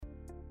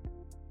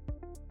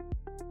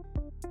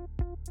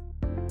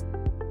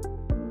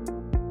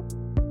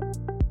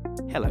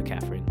Hello,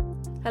 Catherine.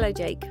 Hello,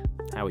 Jake.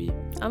 How are you?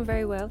 I'm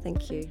very well,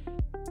 thank you.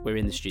 We're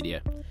in the studio.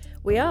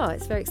 We are.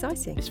 It's very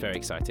exciting. It's very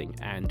exciting.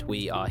 And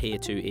we are here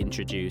to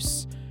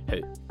introduce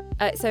who?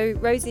 So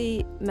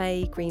Rosie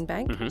May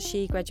Greenbank, Mm-hmm.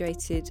 she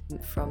graduated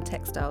from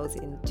textiles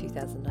in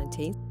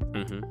 2019.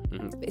 Mm-hmm,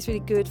 mm-hmm. It's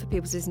really good for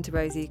people to listen to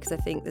Rosie because I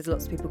think there's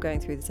lots of people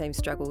going through the same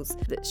struggles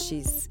that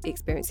she's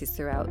experiences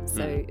throughout.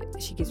 So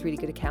she gives really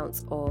good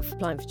accounts of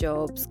applying for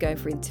jobs, going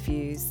for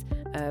interviews,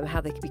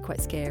 how they can be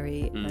quite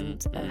scary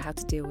and how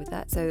to deal with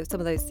that. So some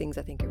of those things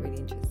I think are really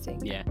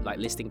interesting. Yeah, like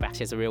listing back,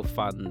 she has a real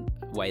fun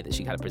way that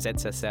she kind of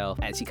presents herself,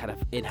 and she kind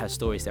of, in her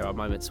stories, there are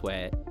moments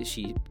where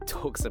she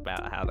talks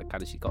about how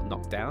she got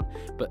knocked down,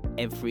 but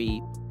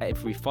every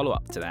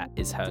follow-up to that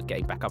is her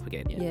getting back up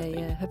again.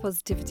 Yeah. Her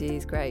positivity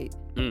is great.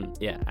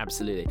 Yeah,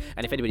 absolutely.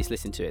 And if anybody's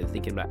listening to it and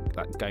thinking about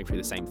like going through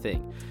the same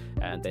thing,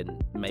 then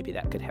maybe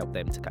that could help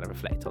them to kind of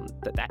reflect on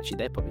that actually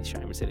they're probably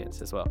showing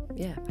resilience as well.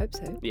 Yeah, hope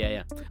so.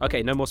 Yeah.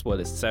 Okay, no more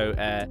spoilers. So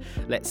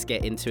let's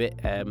get into it.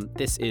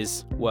 This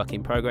is Work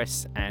in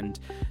Progress, and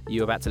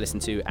you're about to listen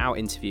to our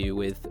interview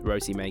with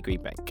Rosie May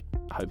Greenbank.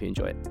 I hope you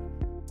enjoy it.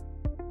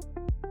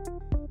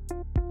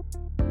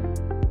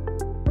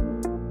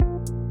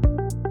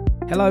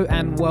 Hello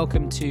and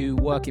welcome to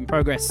Work in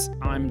Progress.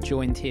 I'm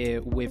joined here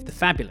with the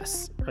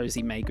fabulous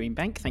Rosie May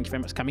Greenbank. Thank you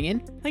very much for coming in.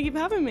 Thank you for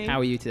having me. How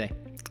are you today?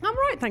 I'm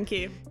right, thank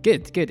you.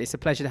 Good. It's a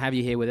pleasure to have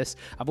you here with us.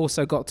 I've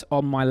also got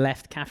on my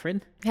left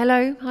Catherine.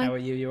 Hello. Hi. How are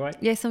you? You all right?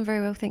 Yes, I'm very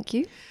well, thank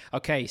you.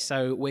 Okay,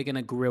 so we're going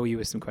to grill you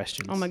with some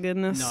questions. Oh my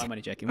goodness. No, I'm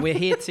only joking. We're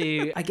here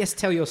to, I guess,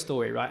 tell your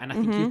story, right? And I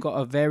think you've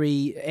got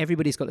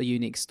everybody's got a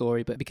unique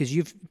story, but because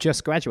you've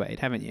just graduated,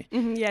 haven't you?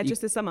 Yeah,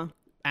 just this summer.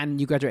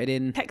 And you graduated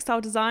in... Textile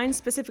design,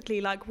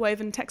 specifically like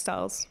woven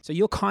textiles. So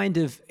you're kind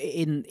of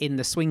in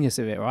the swingers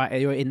of it,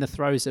 right? You're in the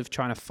throes of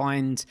trying to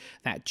find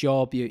that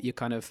job. You're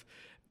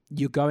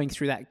going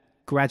through that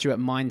graduate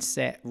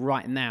mindset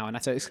right now.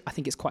 And so I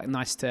think it's quite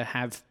nice to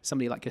have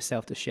somebody like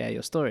yourself to share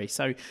your story.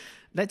 So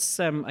let's,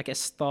 I guess,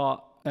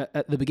 start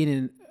at the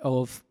beginning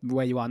of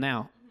where you are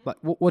now. Like,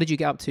 what did you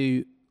get up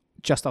to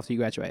just after you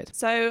graduated?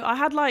 So I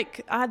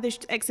had this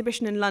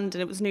exhibition in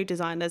London. It was new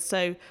designers.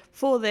 So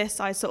for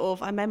this, I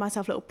made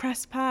myself little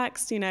press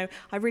packs. I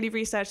really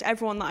researched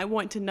everyone that I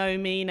wanted to know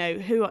me. I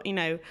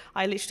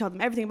literally told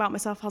them everything about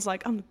myself. I was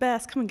like, I'm the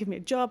best. Come and give me a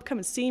job. Come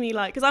and see me.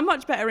 Because I'm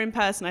much better in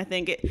person. I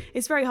think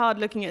it's very hard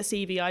looking at a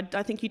CV.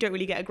 I think you don't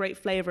really get a great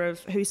flavour of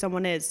who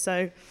someone is.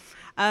 So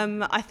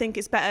I think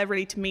it's better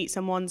really to meet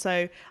someone.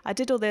 So I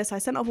did all this. I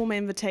sent off all my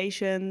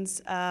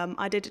invitations.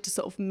 I did it to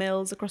sort of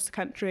mills across the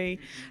country.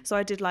 So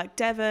I did like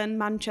Devon,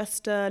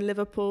 Manchester,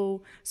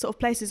 Liverpool, sort of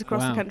places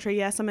across the country.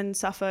 Yeah, some in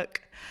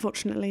Suffolk.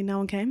 Fortunately, no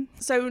one came.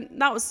 So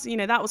that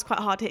was quite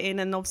hard hitting,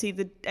 and obviously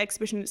the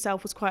exhibition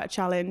itself was quite a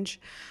challenge.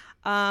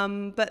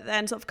 But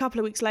then sort of a couple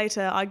of weeks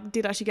later, I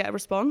did actually get a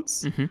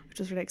response, which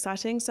was really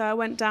exciting. So I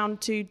went down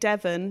to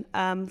Devon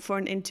for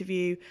an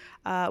interview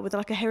with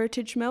like a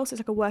heritage mill. So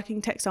it's like a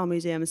working textile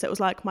museum. So it was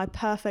like my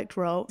perfect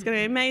role. It's going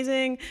to be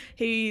amazing.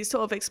 He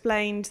sort of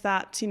explained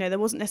that, there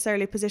wasn't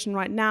necessarily a position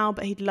right now,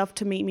 but he'd love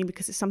to meet me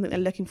because it's something they're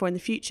looking for in the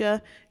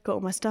future. Got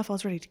all my stuff. I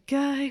was ready to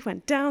go.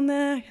 Went down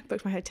there,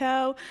 booked my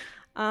hotel.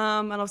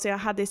 And obviously I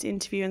had this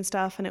interview and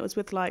stuff, and it was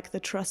with like the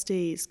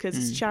trustees because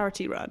it's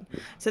charity run.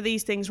 So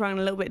these things run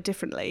a little bit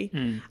differently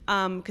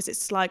because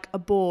it's like a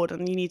board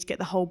and you need to get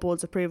the whole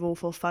board's approval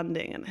for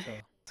funding. And,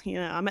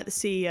 I met the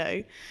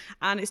CEO,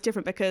 and it's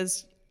different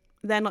because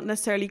they're not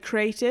necessarily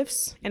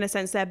creatives. In a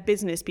sense, they're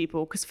business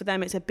people because for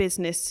them it's a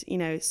business,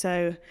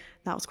 so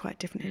that was quite a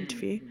different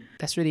interview.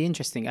 That's really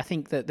interesting. I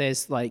think that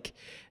there's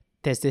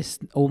this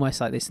almost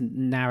like this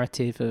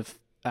narrative of,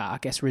 I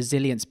guess,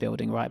 resilience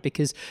building, right?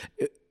 Because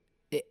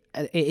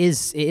it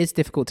is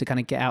difficult to kind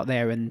of get out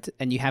there and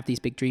you have these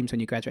big dreams when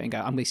you graduate and go,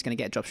 I'm just going to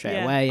get a job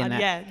straight away.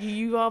 And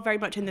you are very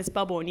much in this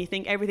bubble and you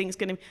think everything's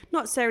going to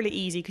not necessarily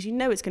easy because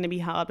it's going to be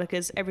hard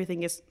because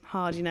everything is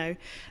hard,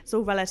 it's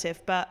all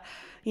relative. But,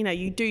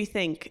 you do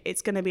think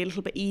it's going to be a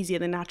little bit easier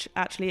than it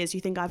actually is.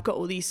 You think I've got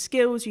all these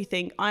skills. You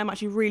think I'm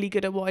actually really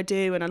good at what I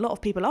do. And a lot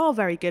of people are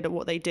very good at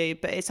what they do.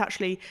 But it's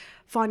actually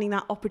finding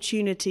that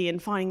opportunity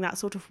and finding that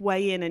sort of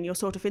way in. And you're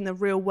sort of in the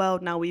real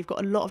world now where you've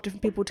got a lot of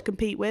different people to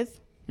compete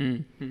with.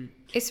 Mm-hmm.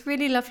 It's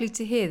really lovely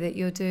to hear that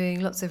you're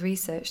doing lots of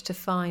research to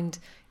find,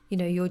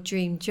 your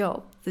dream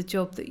job, the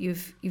job that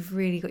you've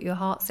really got your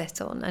heart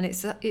set on. And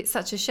it's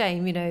such a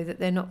shame, that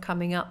they're not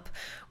coming up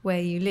where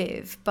you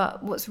live.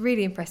 But what's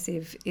really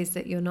impressive is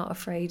that you're not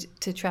afraid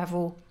to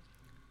travel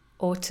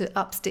or to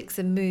up sticks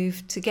and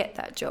move to get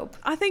that job.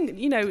 I think,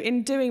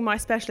 in doing my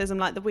specialism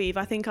like the weave,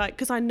 I think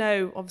because I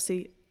know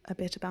obviously a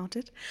bit about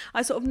it,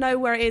 I sort of know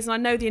where it is and I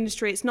know the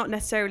industry. It's not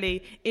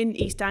necessarily in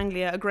East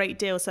Anglia a great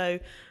deal. So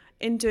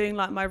in doing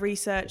like my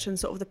research and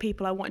sort of the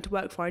people I wanted to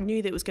work for, I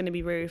knew that it was going to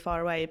be really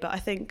far away. But I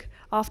think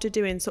after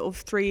doing sort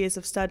of 3 years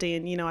of study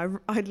and,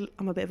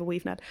 I'm a bit of a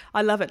weave nerd.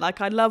 I love it.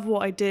 Like I love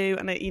what I do.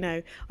 And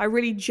I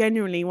really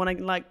genuinely want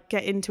to like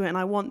get into it and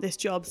I want this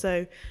job.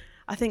 So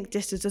I think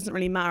distance doesn't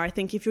really matter. I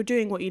think if you're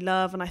doing what you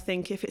love, and I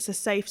think if it's a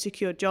safe,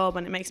 secure job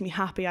and it makes me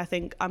happy, I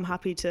think I'm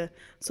happy to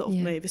sort of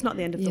move. It's not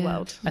the end of the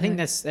world. I think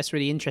that's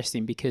really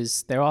interesting,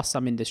 because there are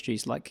some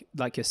industries like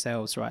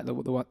yourselves, right?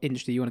 The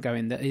industry you want to go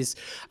in that is,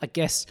 I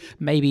guess,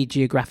 maybe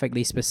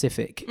geographically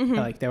specific.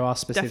 Like there are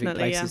specific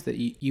places that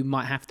you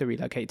might have to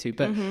relocate to.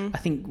 But I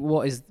think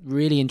what is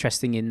really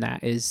interesting in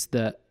that is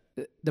that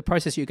the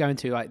process you're going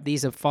to, like,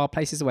 these are far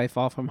places away,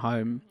 far from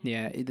home.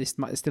 Yeah, it's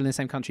still in the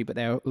same country, but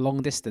they're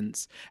long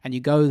distance. And you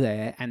go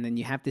there, and then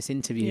you have this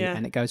interview,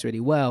 and it goes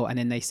really well. And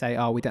then they say,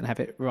 "Oh, we don't have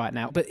it right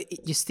now."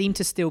 But you seem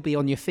to still be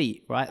on your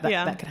feet, right?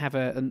 That can have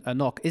a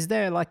knock. Is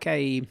there like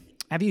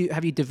have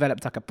you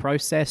developed like a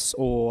process,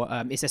 or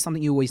is there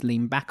something you always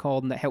lean back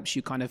on that helps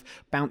you kind of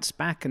bounce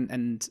back,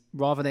 and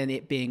rather than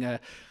it being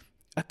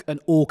an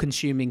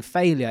all-consuming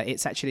failure,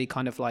 it's actually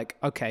kind of like,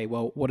 okay,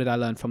 well, what did I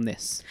learn from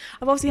this?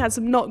 I've obviously had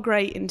some not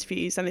great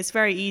interviews, and it's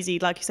very easy,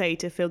 like you say,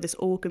 to feel this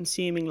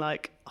all-consuming,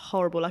 like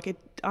horrible. Like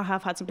I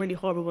have had some really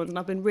horrible ones, and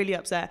I've been really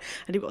upset,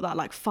 and you've got that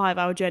like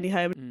 5-hour journey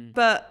home.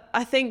 But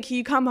I think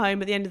you come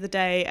home at the end of the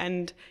day,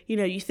 and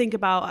you think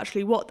about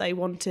actually what they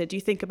wanted.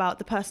 You think about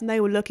the person they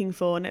were looking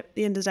for, and at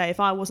the end of the day, if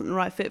I wasn't the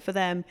right fit for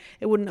them,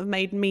 it wouldn't have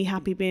made me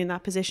happy being in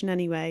that position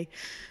anyway.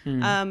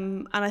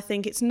 And I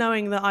think it's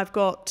knowing that I've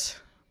got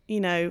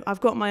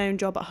my own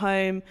job at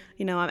home,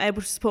 I'm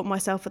able to support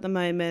myself at the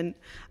moment.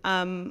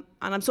 And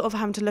I'm sort of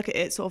having to look at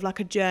it sort of like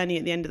a journey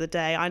at the end of the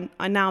day.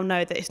 I now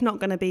know that it's not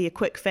going to be a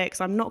quick fix.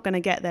 I'm not going to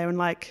get there in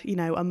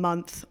a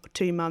month or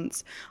 2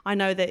 months. I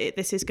know that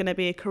this is going to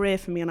be a career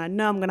for me, and I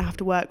know I'm going to have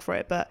to work for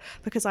it. But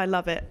because I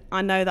love it,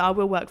 I know that I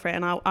will work for it,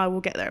 and I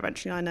will get there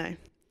eventually, I know.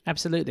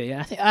 Absolutely.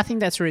 I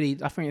think it's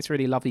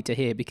really lovely to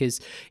hear, because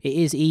it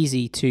is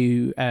easy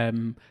to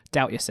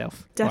doubt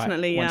yourself.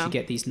 Definitely, right? Once you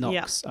get these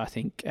knocks, I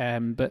think.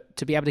 But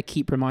to be able to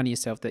keep reminding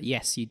yourself that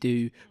yes, you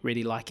do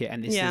really like it,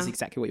 and this is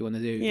exactly what you want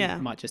to do.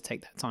 It might just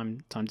take that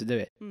time to do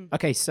it.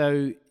 Okay,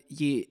 so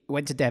you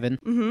went to Devon.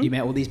 You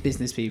met all these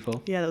business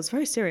people. Yeah, that was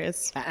very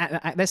serious.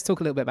 Let's talk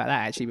a little bit about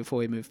that actually before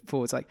we move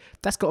forward. It's like,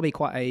 that's got to be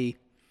quite a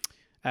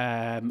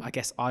I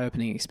guess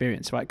eye-opening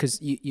experience, right? Because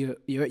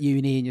you're at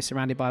uni and you're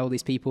surrounded by all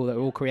these people that are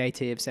all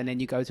creatives, and then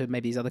you go to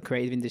maybe these other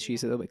creative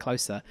industries a little bit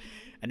closer,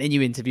 and then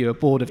you interview a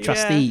board of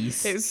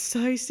trustees. It was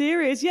so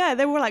serious. Yeah,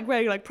 they were like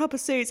wearing like proper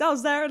suits. I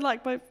was there in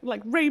like my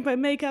like rainbow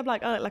makeup,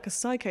 like I looked like a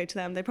psycho to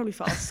them. They probably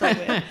felt so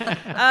weird.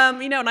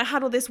 And I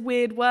had all this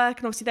weird work,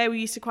 and obviously they were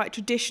used to quite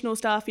traditional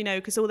stuff,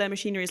 because all their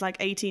machinery is like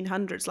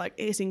 1800s, like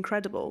it's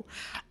incredible.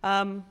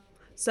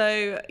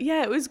 So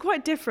yeah, it was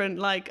quite different.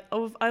 Like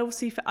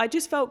I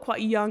just felt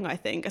quite young, I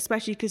think,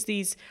 especially because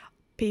these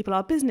people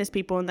are business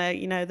people, and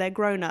they're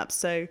grown ups,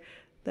 so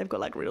they've got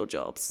like real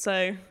jobs.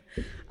 So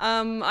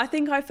I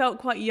think I felt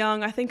quite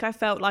young. I think I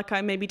felt like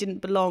I maybe didn't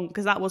belong,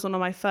 because that was one of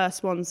my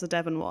first ones, the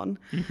Devon one.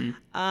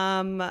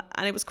 And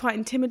it was quite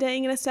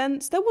intimidating in a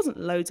sense. There wasn't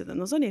loads of them.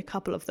 There was only a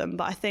couple of them,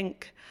 but I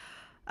think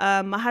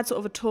I had sort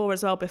of a tour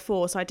as well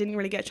before, so I didn't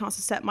really get a chance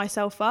to set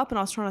myself up, and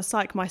I was trying to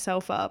psych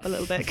myself up a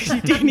little bit, because you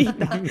do need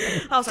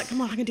that. I was like,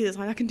 come on, I can do this.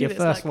 I can do this.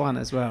 Your first one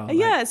as well.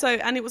 Yeah,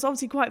 and it was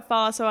obviously quite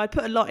far, so I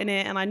put a lot in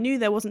it, and I knew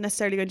there wasn't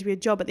necessarily going to be a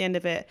job at the end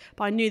of it,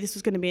 but I knew this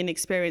was going to be an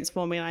experience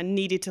for me, and I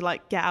needed to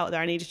like get out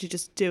there. I needed to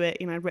just do it,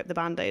 rip the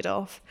Band-Aid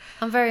off.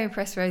 I'm very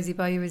impressed, Rosie,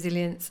 by your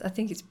resilience. I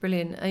think it's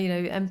brilliant.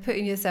 And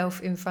putting yourself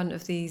in front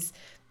of these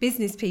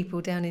business people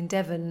down in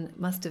Devon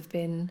must have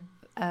been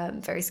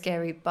very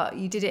scary, but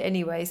you did it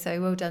anyway,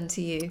 so well done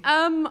to you.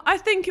 I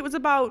think it was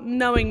about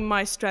knowing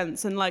my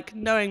strengths, and like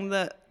knowing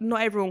that not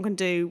everyone can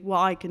do what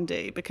I can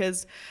do,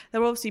 because there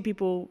were obviously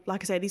people,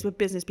 like I say, these were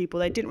business people.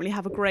 They didn't really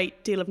have a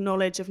great deal of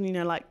knowledge of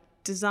like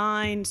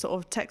design, sort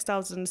of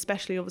textiles, and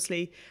especially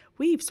obviously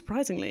weave,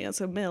 surprisingly, as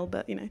a mill,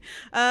 but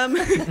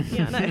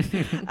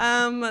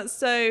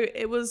so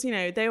it was,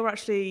 they were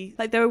actually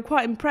like, they were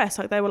quite impressed.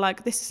 Like they were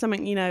like, this is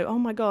something, oh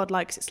my god,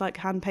 like it's like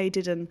hand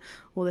painted and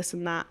all this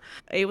and that.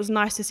 It was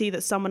nice to see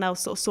that someone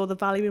else sort of saw the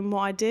value in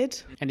what I did.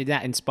 And did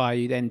that inspire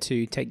you then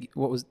to take,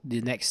 what was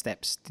the next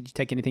steps? Did you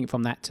take anything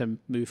from that to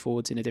move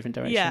forwards in a different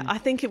direction? Yeah, I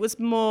think it was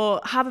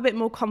more, have a bit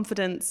more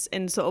confidence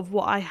in sort of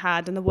what I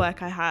had and the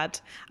work I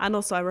had. And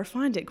also I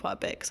refined it quite a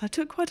bit, because I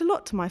took quite a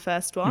lot to my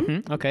first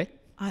one. Okay.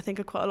 I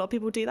think quite a lot of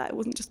people do that. It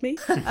wasn't just me.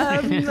 So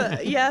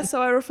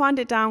I refined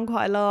it down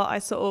quite a lot. I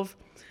sort of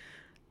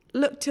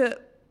looked at,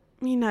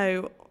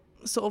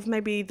 sort of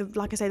maybe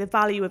like I say, the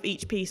value of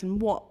each piece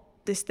and what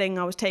this thing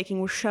I was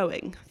taking was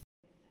showing.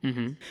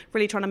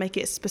 Really trying to make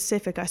it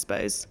specific, I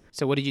suppose.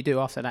 So what did you do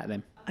after that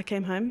then? I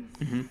came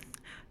home.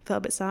 Felt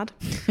a bit sad.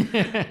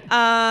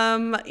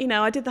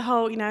 I did the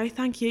whole,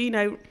 thank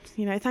you,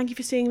 thank you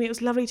for seeing me. It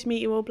was lovely to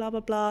meet you all, blah,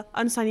 blah, blah. I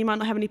understand you might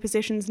not have any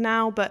positions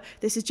now, but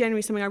this is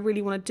generally something I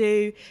really want to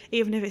do.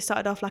 Even if it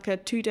started off like a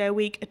 2-day a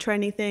week, a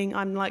training thing,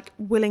 I'm like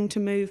willing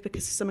to move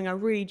because it's something I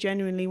really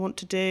genuinely want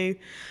to do.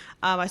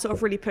 I sort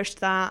of really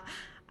pushed that.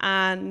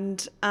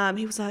 And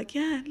he was like,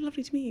 yeah,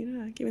 lovely to meet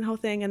you, give me the whole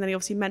thing. And then he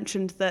obviously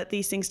mentioned that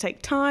these things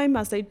take time,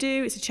 as they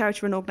do. It's a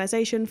charity-run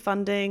organisation,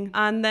 funding.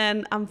 And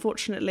then,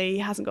 unfortunately, he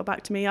hasn't got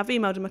back to me. I've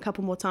emailed him a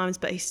couple more times,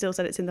 but he still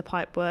said it's in the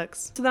pipe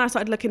works. So then I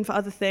started looking for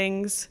other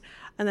things.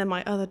 And then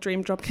my other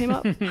dream job came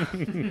up.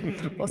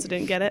 Also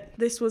didn't get it.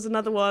 This was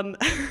another one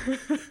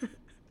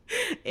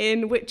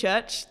in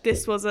Whitchurch.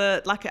 This was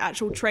an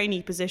actual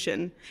trainee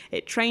position.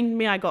 It trained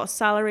me. I got a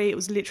salary. It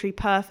was literally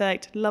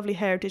perfect. Lovely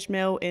heritage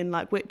mill in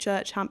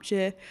Whitchurch,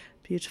 Hampshire.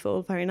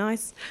 Beautiful, very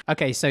nice.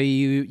 Okay, so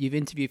you've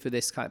interviewed for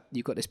this.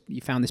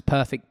 You found this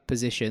perfect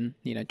position.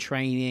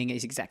 Training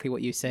is exactly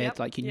what you said.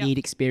 Yep. You need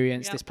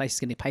experience. Yep. This place is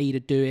going to pay you to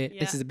do it. Yep.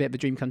 This is a bit of a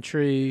dream come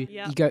true.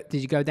 Yep.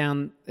 Did you go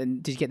down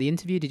and did you get the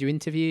interview? Did you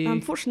interview?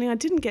 Unfortunately, I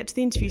didn't get to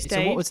the interview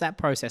stage. So what was that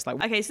process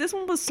like? Okay, so this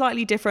one was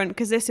slightly different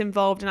because this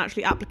involved an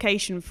actually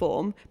application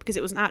form because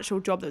it was an actual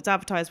job that was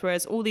advertised,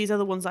 whereas all these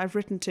other ones that I've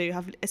written to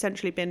have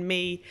essentially been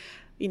me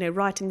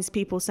writing these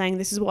people saying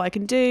this is what I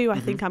can do. I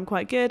think I'm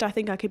quite good. I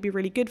think I could be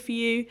really good for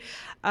you.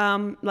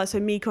 So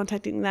me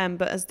contacting them,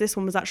 but as this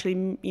one was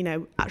actually,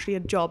 actually a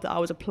job that I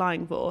was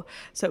applying for.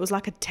 So it was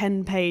like a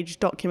 10-page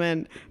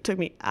document. It took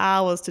me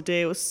hours to do.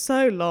 It was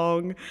so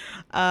long.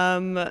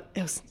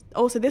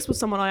 This was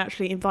someone I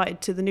actually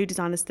invited to the New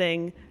Designers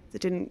thing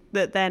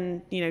that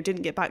then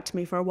didn't get back to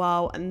me for a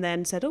while and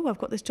then said, oh, I've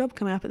got this job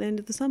coming up at the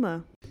end of the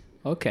summer.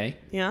 Okay.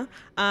 Yeah.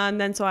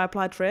 And then so I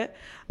applied for it.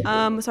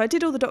 So I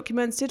did all the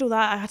documents, did all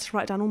that. I had to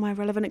write down all my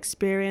relevant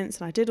experience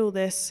and I did all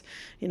this.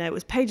 It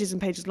was pages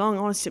and pages long. It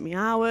honestly took me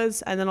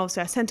hours. And then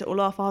obviously I sent it all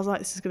off. I was like,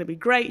 this is going to be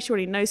great. She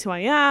already knows who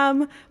I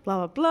am,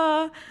 blah, blah,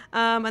 blah.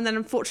 And then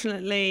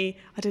unfortunately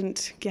I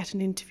didn't get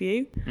an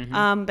interview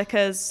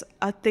because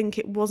I think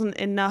it wasn't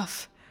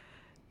enough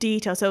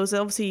detail. So it was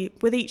obviously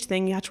with each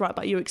thing you had to write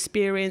about your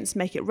experience,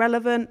 make it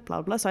relevant,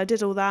 blah blah. So I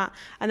did all that,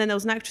 and then there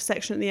was an extra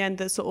section at the end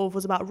that sort of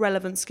was about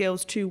relevant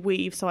skills to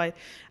weave. And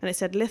it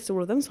said list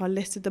all of them. So I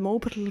listed them all,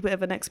 put a little bit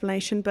of an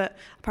explanation, but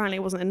apparently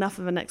it wasn't enough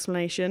of an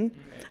explanation.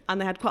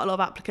 And they had quite a lot of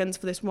applicants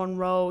for this one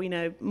role,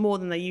 more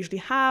than they usually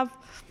have.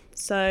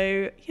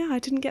 So yeah, I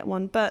didn't get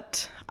one,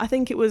 but I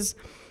think it was.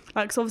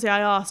 Because obviously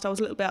I was a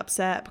little bit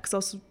upset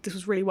because this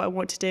was really what I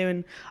wanted to do.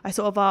 And I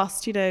sort of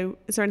asked, is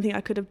there anything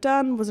I could have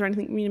done? Was there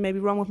anything, maybe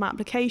wrong with my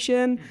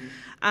application?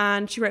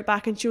 And she wrote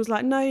back and she was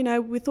like, no,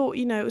 we thought,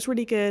 it was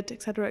really good,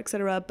 et cetera, et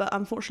cetera. But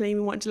unfortunately,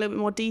 we wanted a little bit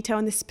more detail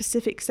in this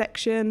specific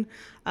section.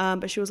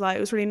 But she was like,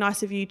 it was really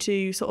nice of you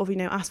to sort of,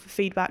 ask for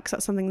feedback because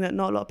that's something that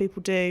not a lot of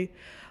people do.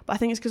 But I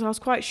think it's because I was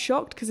quite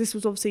shocked because this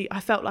was obviously,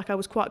 I felt like I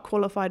was quite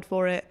qualified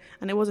for it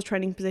and it was a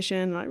training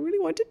position and I really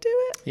wanted to do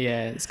it.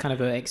 Yeah, it's kind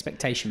of an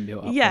expectation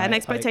built up. Yeah, right? an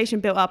expectation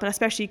built up, and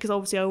especially because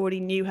obviously I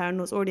already knew her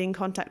and was already in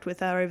contact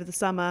with her over the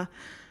summer.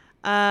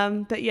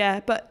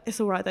 But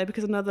it's all right though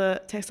because another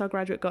textile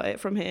graduate got it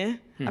from here,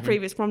 a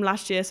previous from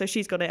last year, so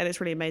she's got it and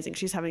it's really amazing.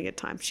 She's having a good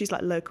time. She's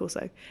local,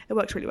 so it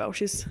works really well.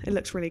 It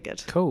looks really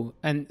good. Cool.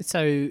 And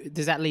so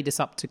does that lead us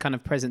up to kind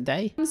of present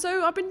day?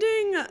 So I've been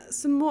doing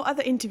some more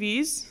other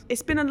interviews.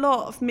 It's been a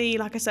lot of me,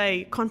 like I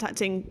say,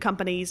 contacting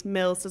companies,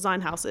 mills,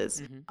 design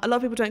houses. A lot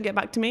of people don't get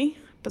back to me,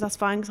 but that's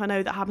fine because I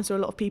know that happens to a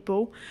lot of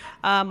people.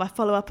 I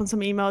follow up on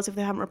some emails if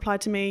they haven't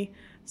replied to me.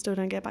 Still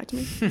don't get back to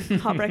me.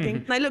 Heartbreaking.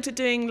 And I looked at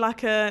doing an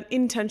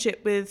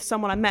internship with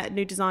someone I met at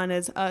New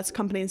Designers, it's a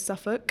company in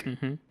Suffolk.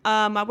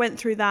 I went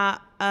through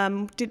that,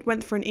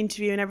 went for an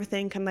interview and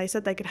everything, and they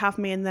said they could have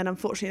me, and then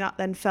unfortunately that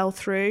then fell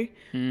through.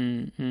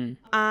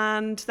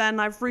 And then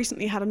I've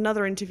recently had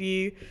another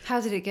interview. How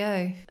did it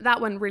go?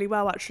 That went really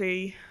well,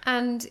 actually.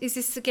 And is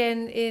this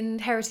again in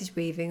heritage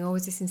weaving or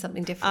was this in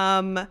something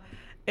different?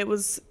 It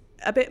was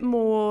a bit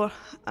more,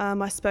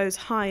 I suppose,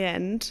 high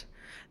end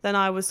than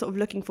I was sort of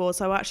looking for.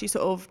 So I actually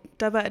sort of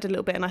diverted a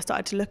little bit and I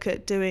started to look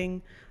at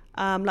doing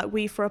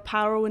weave for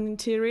apparel and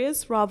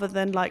interiors rather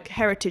than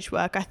heritage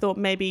work. I thought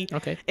maybe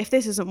if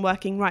this isn't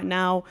working right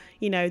now,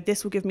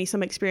 this will give me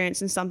some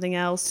experience in something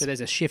else. So there's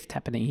a shift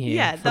happening here.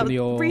 Yeah,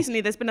 recently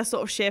there's been a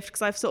sort of shift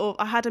because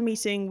I had a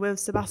meeting with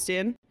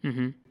Sebastian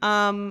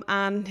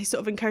and he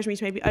sort of encouraged me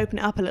to maybe open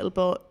it up a little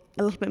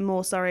bit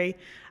more,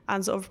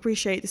 and sort of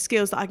appreciate the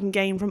skills that I can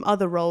gain from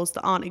other roles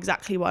that aren't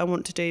exactly what I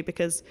want to do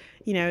because,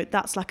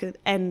 that's an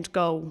end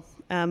goal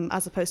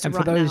as opposed to and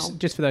right for those, now.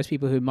 Just for those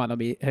people who might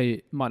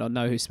not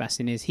know who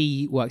Sebastian is,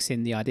 he works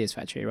in the Ideas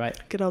Factory, right?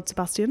 Good old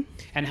Sebastian.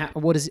 And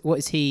what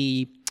is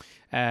he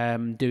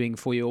doing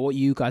for you, or what are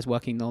you guys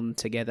working on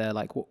together?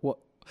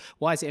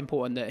 Why is it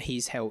important that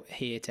he's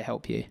here to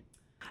help you?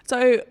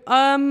 So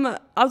I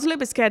was a little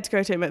bit scared to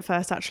go to him at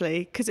first,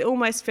 actually, because it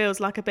almost feels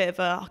like a bit of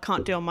I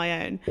can't do on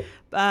my own.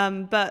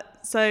 But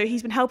so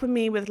he's been helping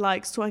me with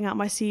sorting out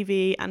my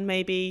CV and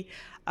maybe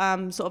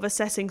sort of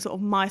assessing sort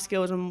of my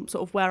skills and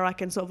sort of where I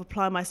can sort of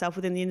apply myself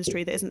within the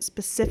industry that isn't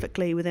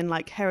specifically within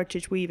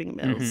heritage weaving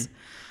mills.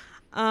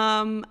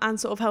 and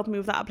sort of helping me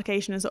with that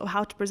application and sort of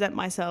how to present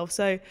myself.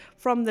 So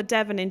from the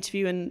Devon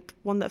interview and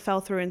one that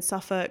fell through in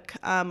Suffolk,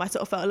 I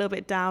sort of felt a little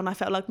bit down. I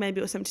felt like maybe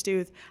it was something to do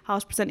with how I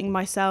was presenting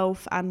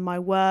myself and my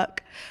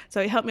work.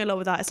 So it helped me a lot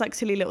with that. It's like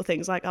silly little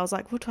things. Like I was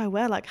like, what do I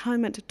wear? Like how am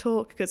I meant to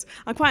talk? Because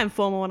I'm quite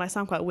informal and I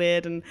sound quite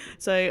weird. And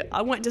so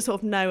I wanted to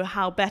sort of know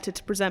how better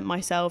to present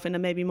myself in a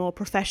maybe more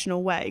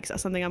professional way, because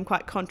that's something I'm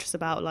quite conscious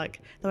about,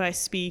 like the way I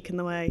speak and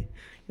the way,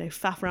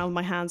 faff around with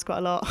my hands quite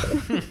a lot.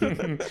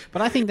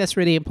 But I think that's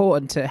really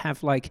important to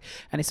have, like,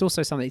 and it's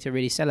also something to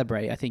really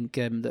celebrate. I think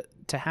that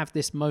to have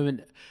this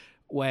moment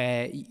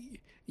where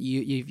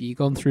you've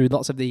gone through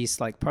lots of these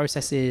like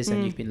processes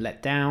and you've been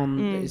let down,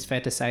 it's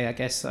fair to say, I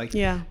guess, like,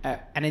 and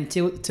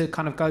until to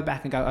kind of go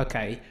back and go,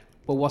 okay,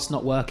 well, what's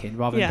not working,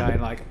 rather than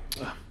going like,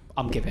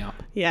 I'm giving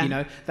up. You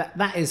know,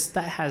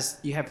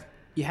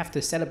 you have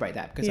to celebrate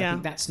that, because I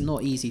think that's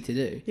not easy to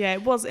do. Yeah,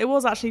 it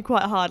was actually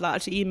quite hard, like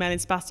actually emailing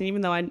Sebastian,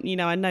 even though I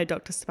know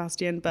Dr.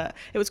 Sebastian, but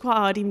it was quite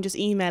hard even just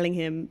emailing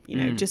him,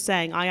 just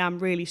saying I am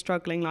really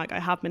struggling, like I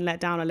have been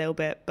let down a little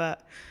bit,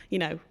 but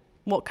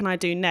what can I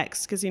do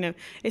next? Because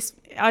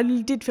I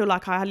did feel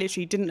like I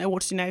literally didn't know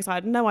what to do next. I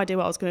had no idea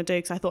what I was going to do,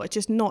 because I thought it's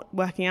just not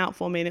working out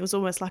for me, and it was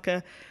almost like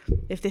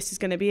if this is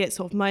going to be it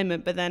sort of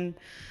moment. But then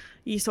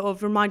you sort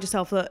of remind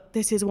yourself that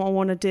this is what I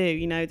want to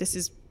do. This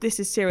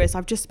is serious.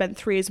 I've just spent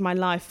 3 years of my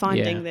life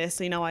finding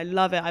this. I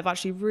love it. I've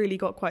actually really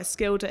got quite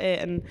skilled at it,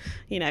 and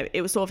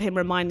it was sort of him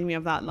reminding me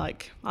of that.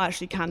 Like I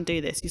actually can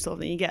do this.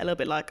 Then you get a little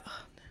bit like.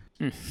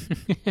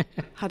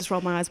 I just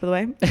rolled my eyes, by the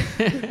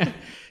way.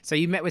 So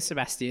you met with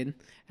Sebastian,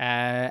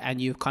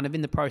 and you're kind of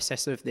in the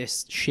process of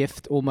this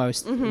shift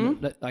almost,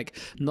 like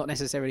not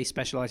necessarily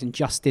specialising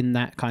just in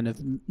that kind of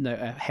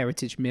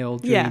heritage meal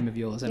dream of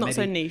yours. And not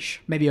so niche.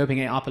 Maybe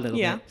opening it up a little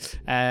bit.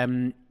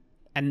 And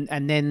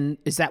then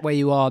is that where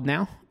you are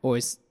now? Or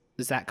is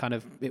that kind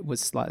of, it was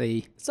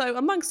slightly... So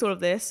amongst all of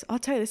this, I'll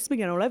tell you, this is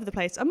beginning all over the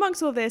place.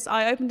 Amongst all of this,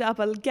 I opened it up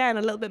again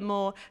a little bit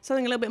more,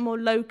 something a little bit more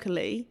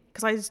locally,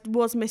 because I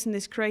was missing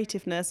this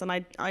creativeness, and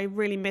I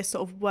really miss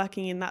sort of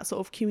working in that sort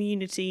of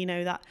community,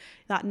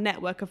 that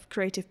network of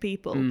creative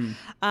people.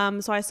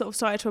 So I sort of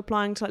started to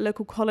applying to like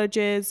local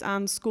colleges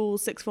and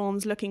schools, sixth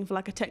forms, looking for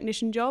like a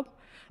technician job,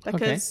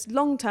 because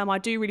long term I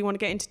do really want to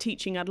get into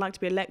teaching. I'd like to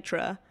be a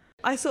lecturer.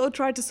 I sort of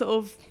tried to sort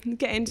of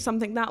get into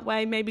something that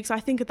way, maybe because I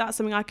think that's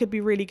something I could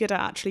be really good at,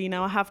 actually.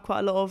 I have quite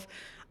a lot of,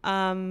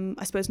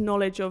 I suppose,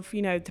 knowledge of,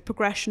 the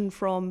progression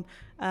from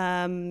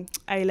A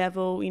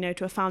level,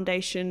 to a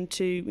foundation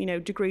to,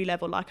 degree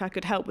level. Like I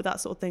could help with that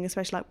sort of thing,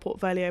 especially like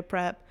portfolio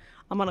prep.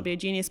 I might not be a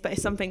genius, but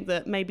it's something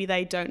that maybe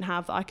they don't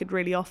have that I could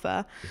really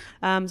offer.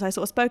 So I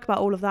sort of spoke about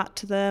all of that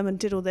to them and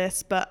did all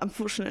this, but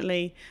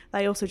unfortunately,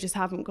 they also just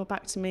haven't got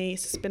back to me.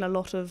 It's just been a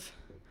lot of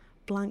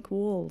blank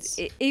walls.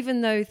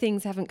 Even though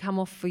things haven't come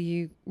off for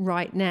you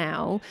right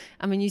now,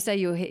 I mean, you say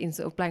you're hitting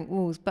sort of blank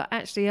walls, but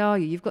actually are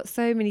you? You've got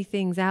so many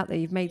things out there.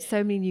 You've made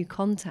so many new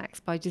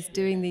contacts by just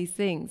doing these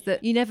things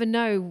that you never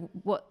know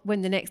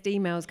when the next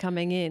email's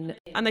coming in.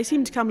 And they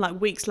seem to come like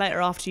weeks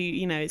later after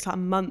you, it's like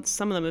months.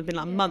 Some of them have been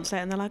like months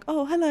later, and they're like,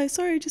 oh, hello,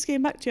 sorry, just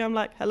getting back to you. I'm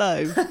like,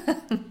 hello.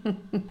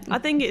 I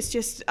think it's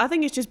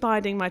just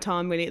biding my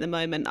time really at the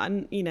moment.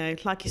 And,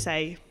 like you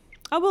say,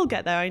 I will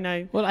get there, I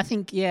know. Well, I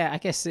think, I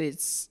guess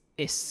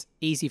it's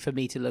easy for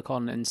me to look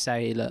on and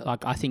say, look,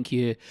 like I think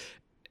you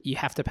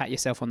have to pat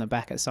yourself on the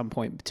back at some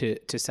point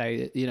to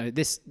say,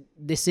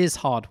 this is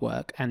hard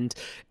work, and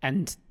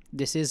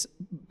this is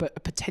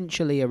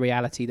potentially a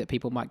reality that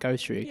people might go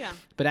through. Yeah.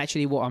 But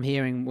actually, what I'm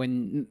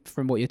hearing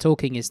from what you're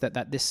talking is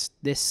that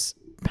this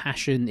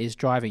passion is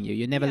driving you.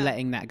 You're never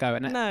letting that go,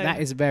 and that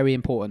is very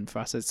important for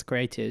us as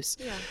creatives.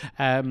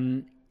 Yeah.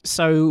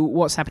 So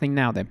what's happening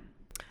now then?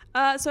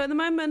 So at the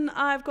moment,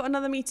 I've got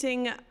another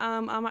meeting.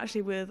 I'm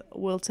actually with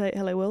Will Tate.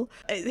 Hello, Will.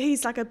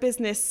 He's like a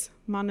business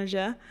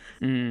manager.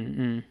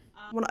 I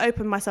want to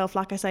open myself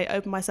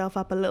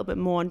up a little bit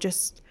more and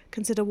just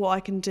consider what I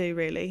can do,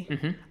 really,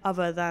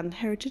 other than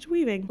heritage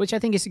weaving. Which I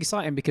think is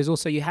exciting, because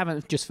also you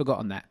haven't just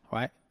forgotten that,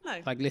 right? No.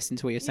 Like, listen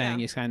to what you're saying.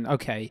 You're saying,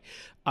 okay,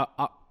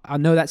 I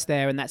know that's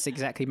there, and that's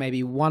exactly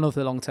maybe one of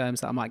the long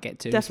terms that I might get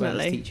to. Definitely. As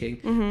well as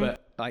teaching.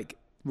 But like,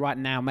 right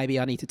now, maybe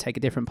I need to take a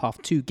different path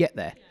to get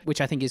there,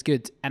 which I think is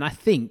good. And I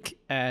think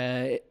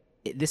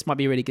this might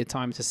be a really good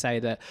time to say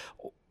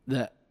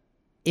that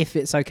if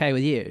it's okay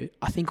with you,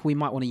 I think we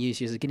might want to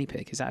use you as a guinea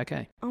pig. Is that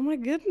okay? Oh my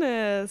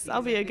goodness,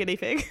 I'll be a guinea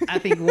pig. I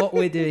think what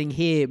we're doing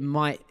here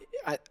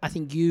I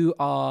think you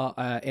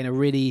are in a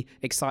really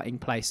exciting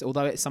place,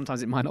 although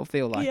sometimes it might not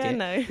feel like it.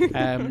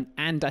 No.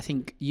 And I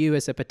think you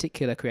as a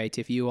particular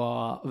creative, you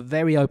are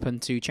very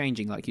open to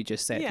changing, like you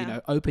just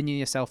said, opening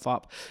yourself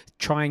up,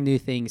 trying new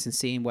things and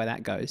seeing where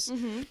that goes.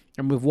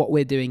 And with what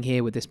we're doing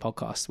here with this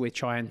podcast, we're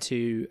trying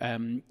to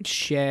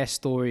share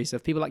stories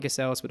of people like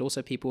yourselves, but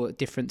also people at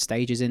different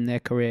stages in their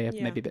career,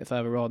 maybe a bit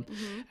further on,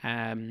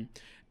 and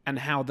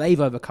how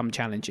they've overcome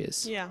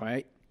challenges,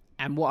 right?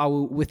 And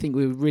what we think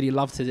we would really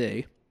love to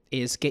do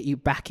is get you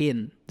back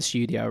in the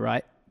studio,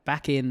 right?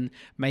 Back in,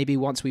 maybe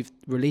once we've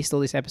released all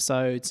these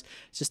episodes,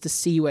 just to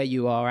see where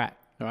you are at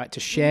all right, to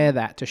share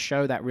that, to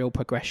show that real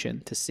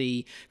progression, to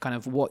see kind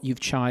of what you've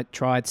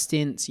tried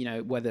since, you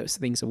know, whether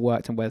things have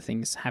worked and whether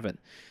things haven't.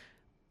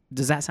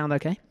 Does that sound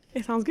okay?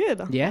 It sounds good.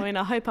 Yeah. I mean,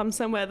 I hope I'm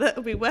somewhere that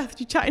will be worth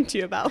you chatting to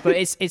you about. But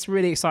it's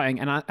really exciting,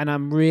 and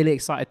I'm really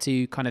excited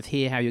to kind of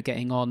hear how you're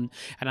getting on.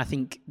 And I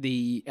think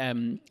the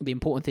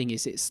important thing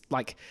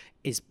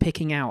is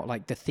picking out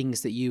like the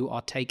things that you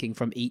are taking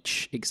from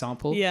each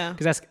example. Yeah.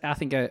 Because I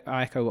think I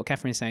echo what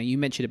Catherine is saying. You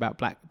mentioned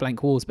about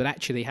blank walls, but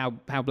actually how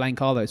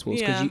blank are those walls?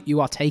 Because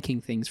you are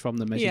taking things from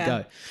them as you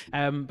go.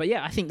 But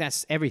yeah, I think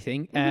that's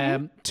everything.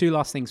 Two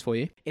last things for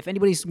you. If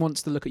anybody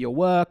wants to look at your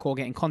work or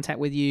get in contact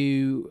with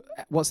you,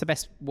 what's the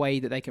best way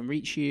that they can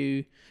reach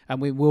you? And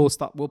we'll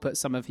put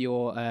some of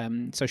your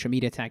social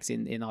media tags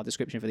in our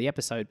description for the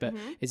episode. But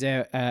is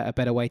there a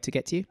better way to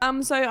get to you?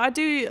 So I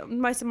do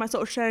most of my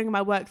sort of sharing of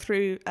my work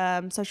through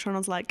social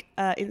channels like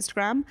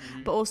Instagram,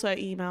 but also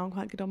email. I'm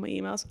quite good on my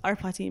emails. I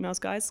reply to emails,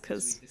 guys,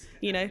 because,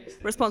 you know,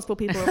 responsible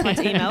people reply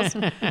to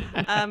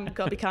emails.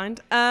 Gotta be kind.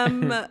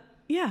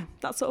 Yeah,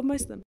 that's sort of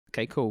most of them.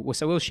 Okay, cool. Well,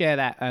 so we'll share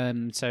that.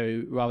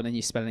 So rather than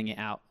you spelling it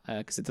out,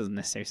 because it doesn't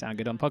necessarily sound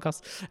good on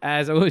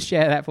podcasts, so we'll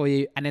share that for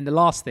you. And then the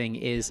last thing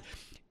is,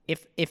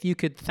 if you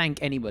could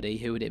thank anybody,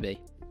 who would it be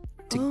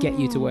to get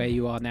you to where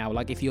you are now?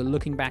 Like if you're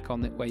looking back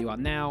on where you are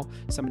now,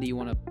 somebody you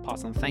want to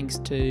pass on thanks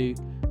to,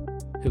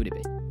 who would it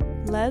be?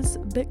 Les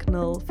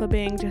Bicknell, for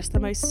being just the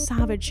most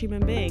savage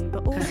human being,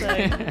 but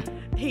also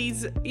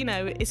he's, you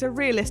know, it's a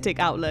realistic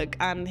outlook,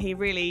 and he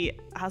really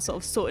has sort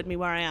of sorted me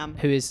where I am.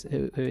 Who is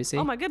he?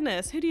 Oh my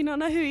goodness, who do you not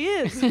know who he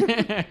is?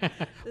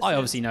 I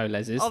obviously know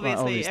Les's.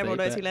 Obviously, everyone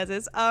knows who Les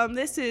is.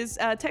 This is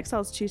a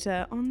textiles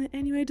tutor on the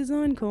Anyway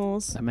Design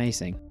course.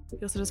 Amazing. He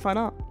also does fine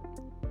art.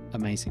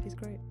 Amazing. He's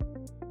great.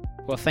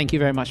 Well, thank you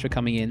very much for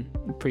coming in.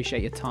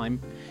 Appreciate your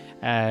time.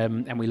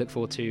 And we look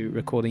forward to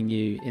recording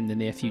you in the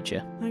near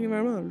future. Thank you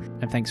very much.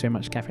 And thanks very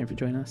much, Catherine, for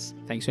joining us.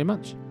 Thanks very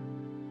much.